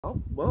Oh,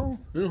 well,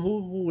 you know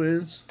who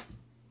wins.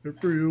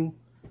 Good for you.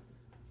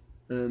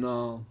 And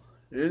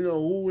you know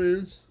who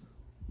wins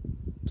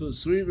to the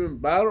sweeping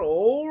battle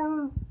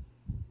or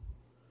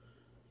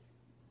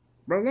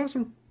Brock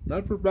Lesnar.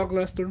 Not for Brock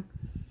Lesnar.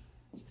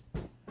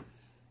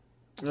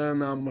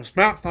 And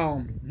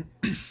SmackDown.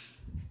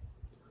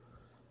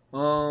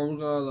 We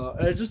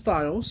got Edge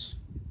Styles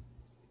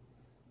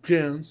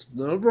against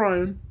Daniel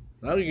Bryan.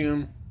 That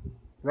again,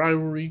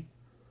 rivalry.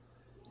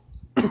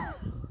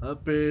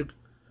 That big.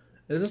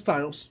 Edge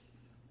Styles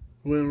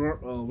win.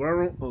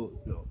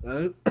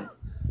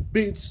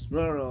 Beats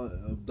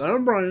Daniel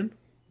Bryan.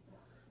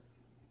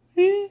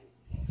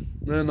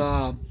 And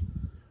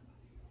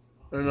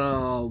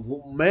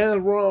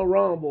Man Royal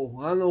Rumble.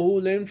 I don't know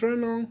who named right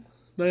now.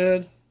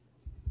 Man.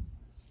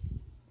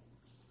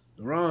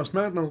 The Raw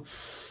SmackDown.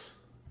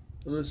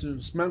 Listen,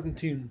 SmackDown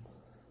team.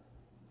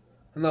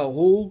 I know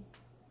who.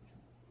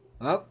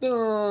 I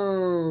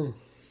don't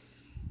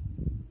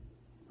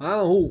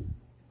know who.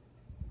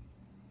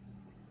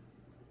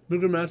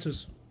 Bigger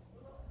matches.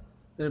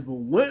 And for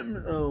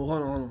women, hold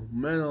on.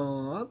 Man, I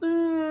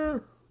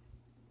don't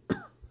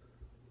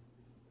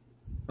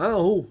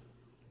know who.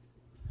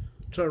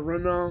 Try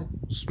right now.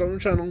 Subscribe to the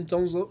channel.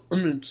 Thumbs up.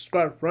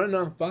 Subscribe right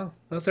now. 5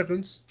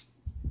 seconds.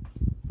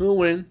 Who'll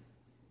win?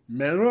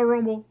 Man Royal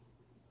Rumble.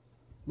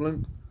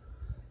 Blink.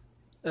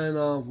 And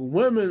for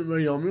women,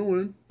 Miami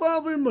win.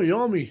 Probably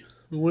Miami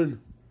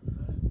win.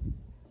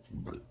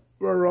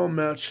 Royal Rumble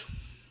match.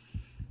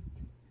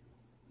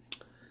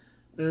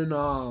 And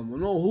I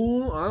know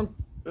who. I'm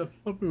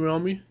probably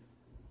Miami.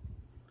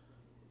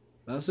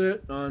 That's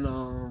it.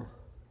 And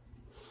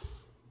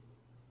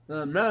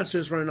the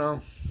matches right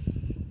now.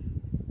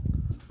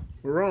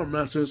 Royal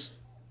matches.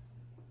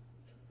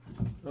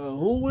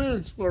 Who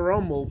wins for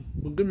Rumble?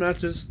 Good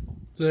matches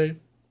today.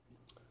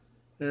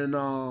 And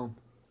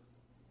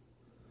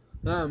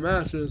that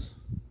matches.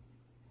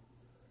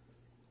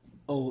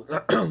 Oh,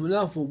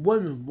 now for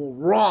women for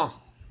Raw.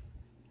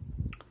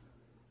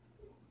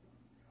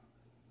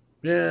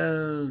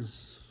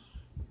 Yes.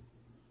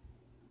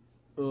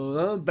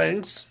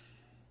 Banks.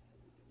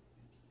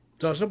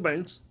 Sasha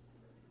Banks.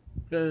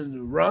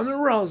 And Ronda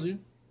Rousey.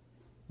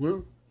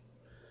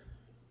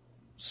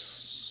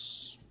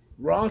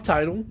 Raw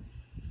title.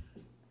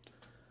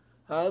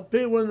 I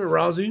picked Ronda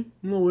Rousey.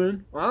 I'm gonna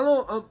win. I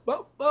don't.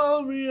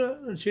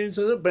 I'm change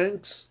to the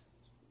Banks.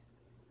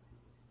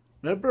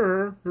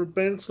 Remember her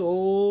Banks.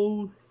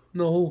 Oh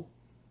no,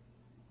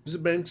 this is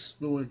Banks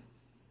will win.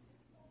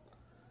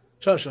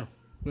 Sasha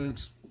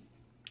Banks.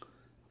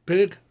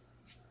 Pick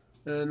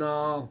and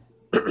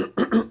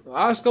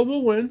Asuka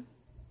will win.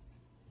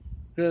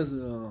 There's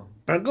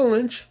Becca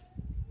Lynch.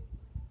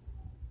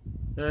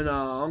 And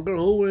Uncle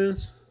who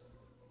wins.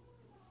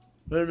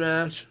 Good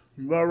match.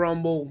 Royal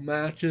Rumble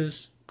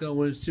matches.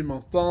 Gonna see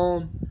my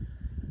phone.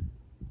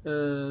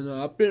 And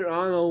I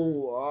don't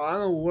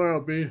know where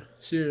I'll be.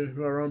 See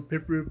around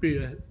paper be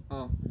at.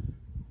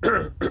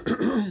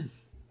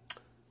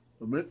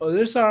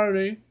 This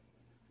Saturday,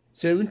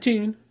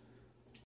 17.